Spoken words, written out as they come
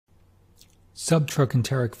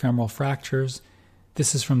Subtrochanteric femoral fractures.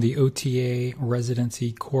 This is from the OTA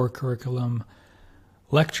Residency Core Curriculum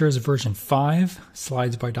Lectures version 5,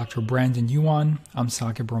 slides by Dr. Brandon Yuan. I'm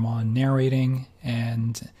Sakib Rahman narrating,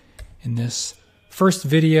 and in this first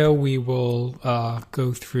video we will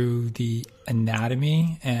go through the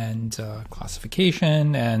anatomy and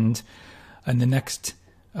classification, and in the next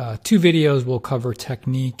two videos we'll cover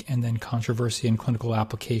technique and then controversy and clinical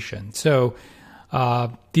application. So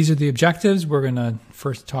these are the objectives. We're going to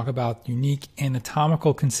first talk about unique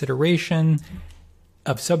anatomical consideration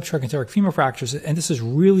of subtrochanteric femur fractures, and this is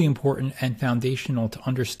really important and foundational to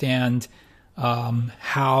understand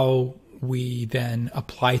how we then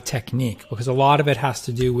apply technique, because a lot of it has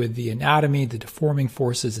to do with the anatomy, the deforming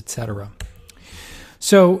forces, etc.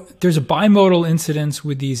 So there's a bimodal incidence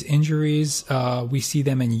with these injuries. We see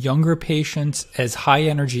them in younger patients as high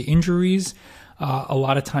energy injuries. A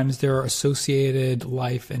lot of times there are associated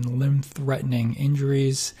life and limb-threatening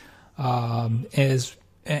injuries. And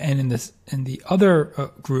in the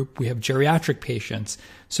other group, we have geriatric patients.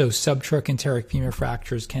 So subtrochanteric femur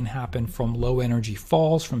fractures can happen from low-energy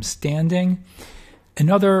falls, from standing.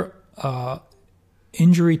 Another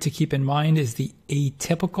injury to keep in mind is the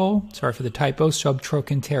atypical, sorry for the typo,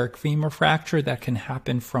 subtrochanteric femur fracture that can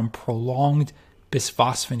happen from prolonged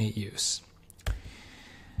bisphosphonate use.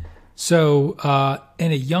 So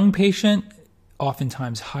in a young patient,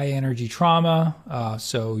 oftentimes high energy trauma,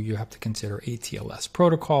 so you have to consider ATLS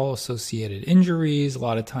protocol, associated injuries. A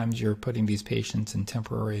lot of times you're putting these patients in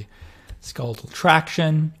temporary skeletal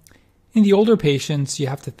traction. In the older patients, you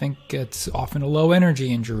have to think it's often a low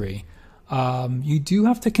energy injury. You do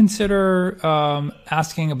have to consider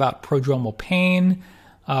asking about prodromal pain.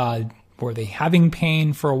 Were they having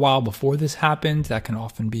pain for a while before this happened? That can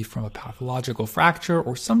often be from a pathological fracture,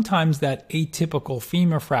 or sometimes that atypical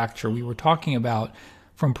femur fracture we were talking about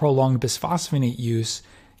from prolonged bisphosphonate use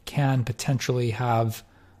can potentially have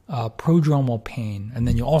prodromal pain. And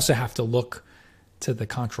then you also have to look to the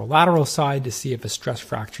contralateral side to see if a stress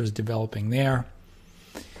fracture is developing there.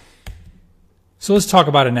 So let's talk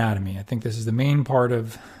about anatomy. I think this is the main part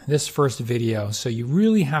of this first video. So you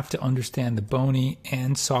really have to understand the bony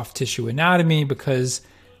and soft tissue anatomy because,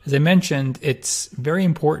 as I mentioned, it's very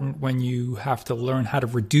important when you have to learn how to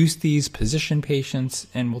reduce these, position patients,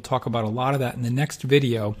 and we'll talk about a lot of that in the next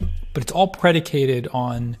video, but it's all predicated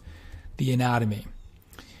on the anatomy.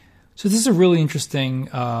 So this is a really interesting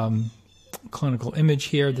clinical image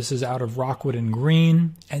here. This is out of Rockwood and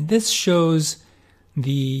Green, and this shows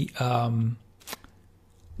the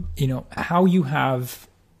how you have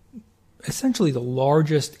essentially the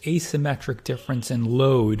largest asymmetric difference in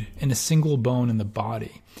load in a single bone in the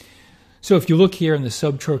body. So if you look here in the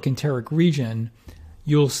subtrochanteric region,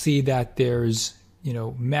 you'll see that there's,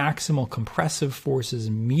 maximal compressive forces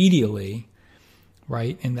medially,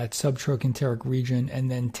 right, in that subtrochanteric region, and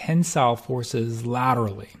then tensile forces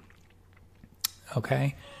laterally.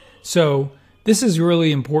 Okay? So this is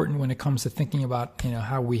really important when it comes to thinking about,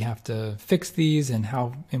 how we have to fix these and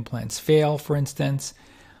how implants fail, for instance.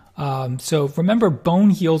 So remember,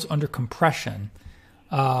 bone heals under compression,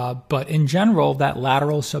 but in general, that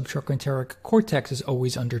lateral subtrochanteric cortex is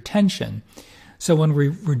always under tension. So when we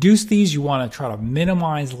reduce these, you want to try to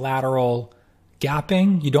minimize lateral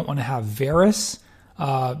gapping. You don't want to have varus.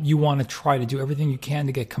 You want to try to do everything you can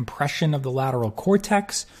to get compression of the lateral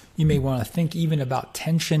cortex. You may want to think even about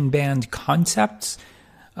tension band concepts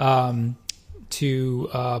to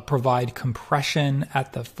provide compression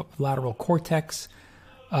at the lateral cortex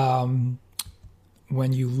when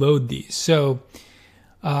you load these. So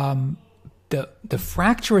the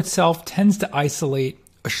fracture itself tends to isolate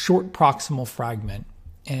a short proximal fragment.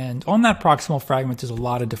 And on that proximal fragment, there's a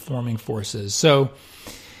lot of deforming forces. So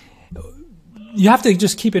you have to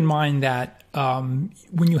just keep in mind that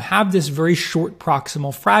when you have this very short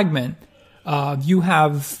proximal fragment, you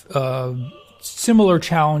have similar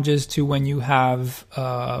challenges to when you have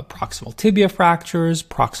proximal tibia fractures,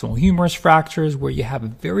 proximal humerus fractures, where you have a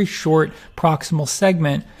very short proximal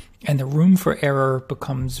segment and the room for error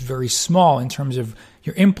becomes very small in terms of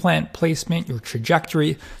your implant placement, your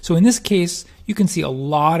trajectory. So in this case, you can see a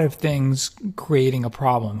lot of things creating a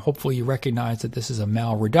problem. Hopefully you recognize that this is a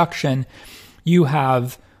malreduction. You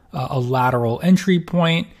have a lateral entry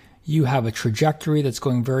point. You have a trajectory that's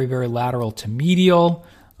going very, very lateral to medial.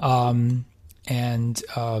 That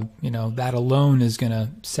alone is going to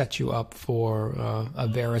set you up for a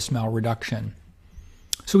varus malreduction.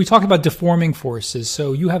 So we talk about deforming forces.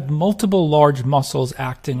 So you have multiple large muscles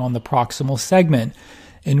acting on the proximal segment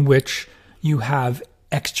in which you have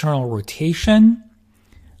external rotation.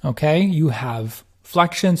 Okay, you have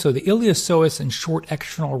flexion. So the iliopsoas and short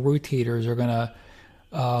external rotators are going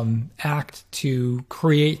to act to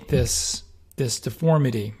create this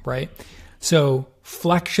deformity, right? So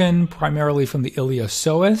flexion primarily from the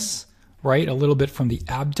iliopsoas, right? A little bit from the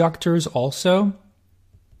abductors also.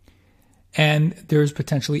 And there's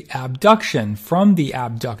potentially abduction from the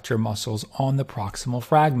abductor muscles on the proximal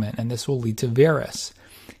fragment, and this will lead to varus.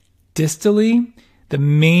 Distally, the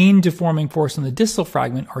main deforming force on the distal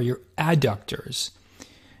fragment are your adductors,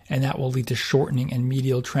 and that will lead to shortening and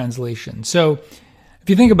medial translation. So if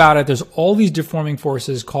you think about it, there's all these deforming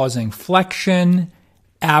forces causing flexion,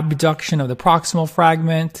 abduction of the proximal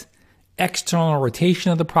fragment, external rotation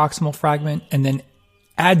of the proximal fragment, and then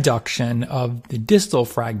adduction of the distal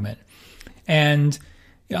fragment. And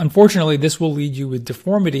unfortunately, this will lead you with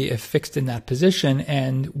deformity if fixed in that position.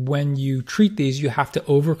 And when you treat these, you have to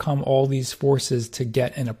overcome all these forces to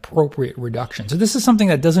get an appropriate reduction. So this is something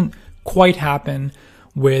that doesn't quite happen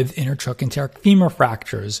with intertrochanteric femur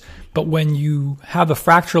fractures. But when you have a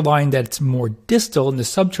fracture line that's more distal in the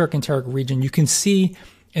subtrochanteric region, you can see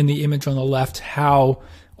in the image on the left how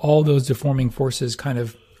all those deforming forces kind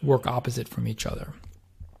of work opposite from each other.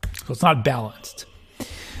 So it's not balanced.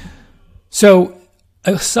 So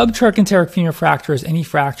a subtrochanteric femur fracture is any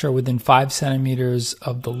fracture within 5 centimeters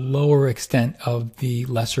of the lower extent of the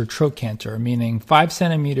lesser trochanter, meaning 5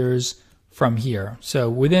 centimeters from here. So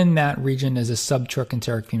within that region is a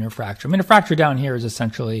subtrochanteric femur fracture. I mean, a fracture down here is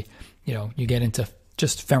essentially, you get into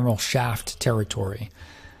just femoral shaft territory.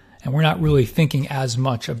 And we're not really thinking as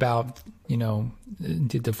much about,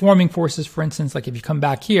 the deforming forces, for instance. Like if you come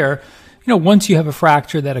back here, once you have a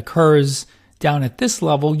fracture that occurs down at this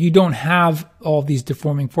level, you don't have all these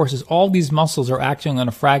deforming forces. All these muscles are acting on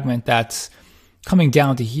a fragment that's coming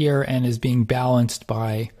down to here and is being balanced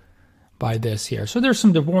by this here. So there's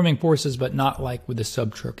some deforming forces, but not like with the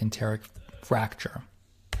subtrochanteric fracture.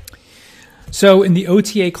 So in the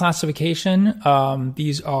OTA classification,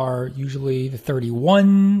 these are usually the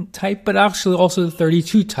 31 type, but actually also the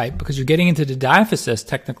 32 type, because you're getting into the diaphysis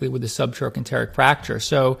technically with the subtrochanteric fracture.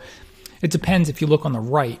 So it depends, if you look on the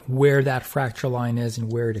right, where that fracture line is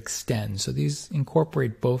and where it extends. So these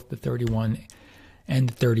incorporate both the 31 and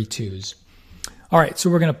the 32s. All right, so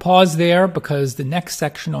we're going to pause there because the next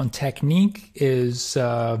section on technique is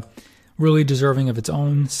really deserving of its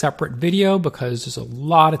own separate video, because there's a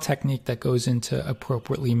lot of technique that goes into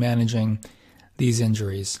appropriately managing these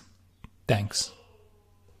injuries. Thanks.